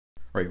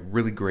All right,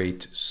 really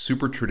great,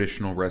 super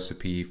traditional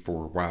recipe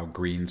for wild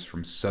greens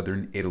from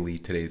southern Italy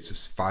today. This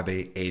is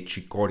Fave e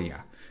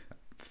Cicoria.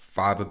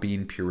 Fava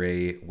bean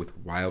puree with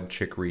wild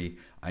chicory.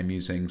 I'm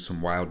using some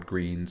wild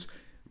greens.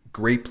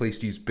 Great place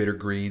to use bitter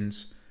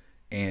greens.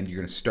 And you're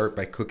going to start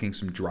by cooking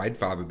some dried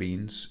fava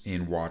beans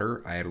in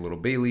water. I add a little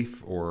bay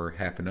leaf or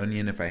half an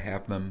onion if I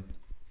have them.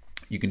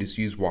 You can just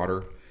use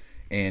water.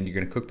 And you're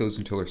going to cook those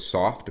until they're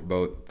soft,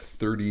 about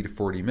 30 to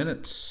 40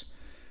 minutes.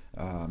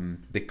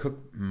 They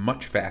cook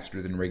much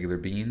faster than regular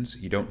beans.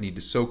 You don't need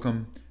to soak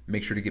them.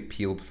 Make sure to get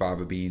peeled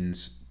fava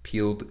beans,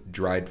 peeled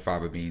dried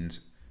fava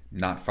beans,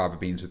 not fava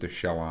beans with their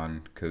shell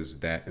on, because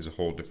that is a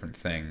whole different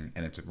thing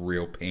and it's a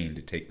real pain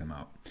to take them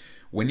out.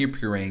 When you're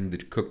pureeing the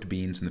cooked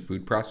beans in the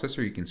food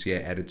processor, you can see I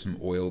added some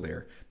oil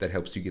there. That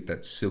helps you get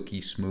that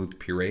silky smooth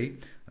puree.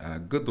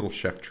 Good little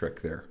chef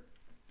trick there.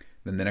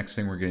 Then the next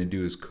thing we're going to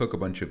do is cook a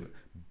bunch of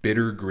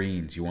bitter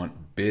greens. You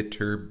want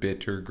bitter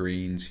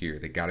greens here.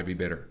 They got to be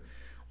bitter.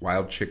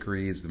 Wild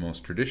chicory is the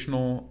most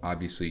traditional.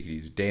 Obviously, you can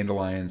use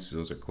dandelions.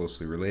 Those are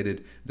closely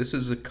related. This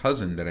is a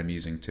cousin that I'm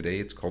using today.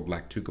 It's called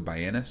Lactuca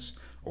biennis,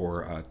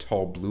 or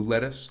tall blue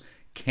lettuce.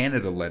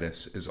 Canada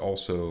lettuce is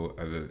also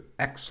an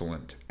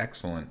excellent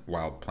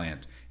wild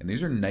plant. And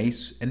these are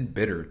nice and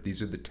bitter.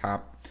 These are the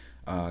top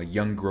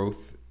young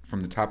growth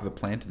from the top of the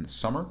plant in the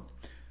summer.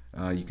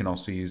 You can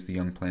also use the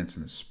young plants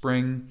in the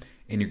spring.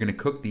 And you're going to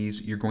cook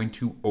these. You're going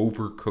to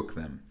overcook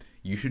them.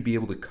 You should be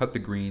able to cut the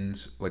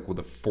greens like with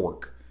a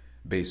fork,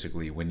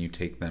 basically, when you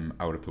take them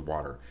out of the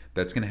water.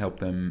 That's going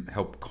to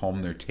help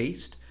calm their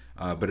taste,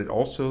 but it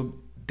also,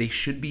 they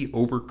should be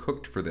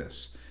overcooked for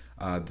this.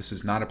 This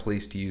is not a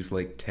place to use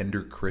like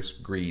tender,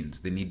 crisp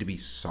greens. They need to be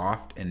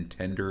soft and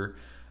tender.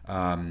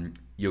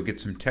 You'll get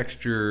some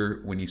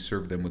texture when you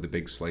serve them with a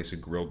big slice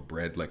of grilled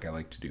bread like I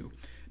like to do.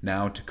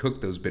 Now, to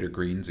cook those bitter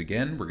greens,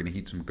 again, we're going to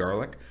heat some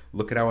garlic.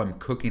 Look at how I'm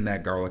cooking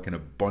that garlic in a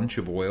bunch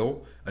of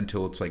oil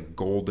until it's like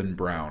golden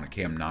brown.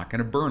 Okay, I'm not going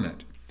to burn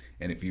it.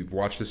 And if you've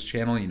watched this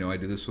channel, you know I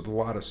do this with a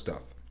lot of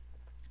stuff.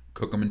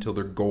 Cook them until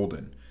they're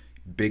golden.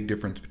 Big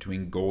difference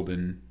between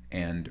golden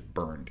and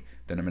burned.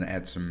 Then I'm going to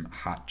add some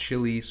hot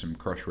chili, some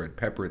crushed red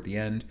pepper at the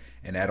end,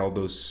 and add all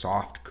those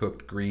soft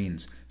cooked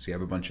greens. So you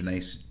have a bunch of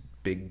nice,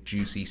 big,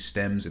 juicy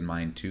stems in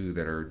mine too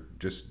that are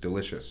just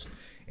delicious.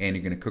 And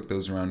you're going to cook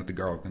those around with the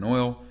garlic and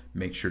oil.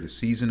 Make sure to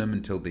season them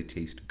until they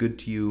taste good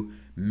to you.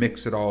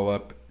 Mix it all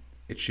up.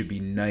 It should be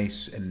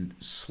nice and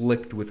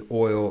slicked with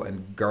oil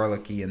and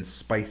garlicky and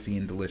spicy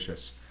and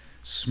delicious.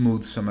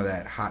 Smooth some of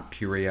that hot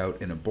puree out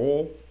in a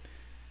bowl.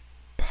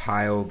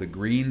 Pile the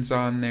greens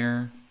on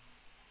there.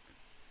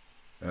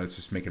 It's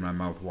just making my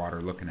mouth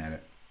water looking at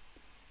it.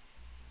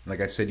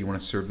 Like I said, you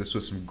want to serve this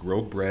with some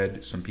grilled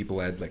bread. Some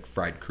people add like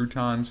fried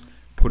croutons.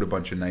 Put a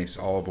bunch of nice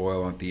olive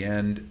oil at the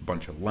end. A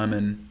bunch of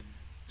lemon.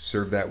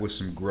 Serve that with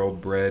some grilled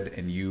bread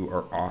and you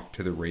are off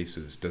to the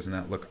races. Doesn't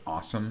that look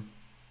awesome?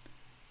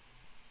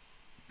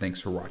 Thanks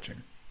for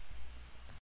watching.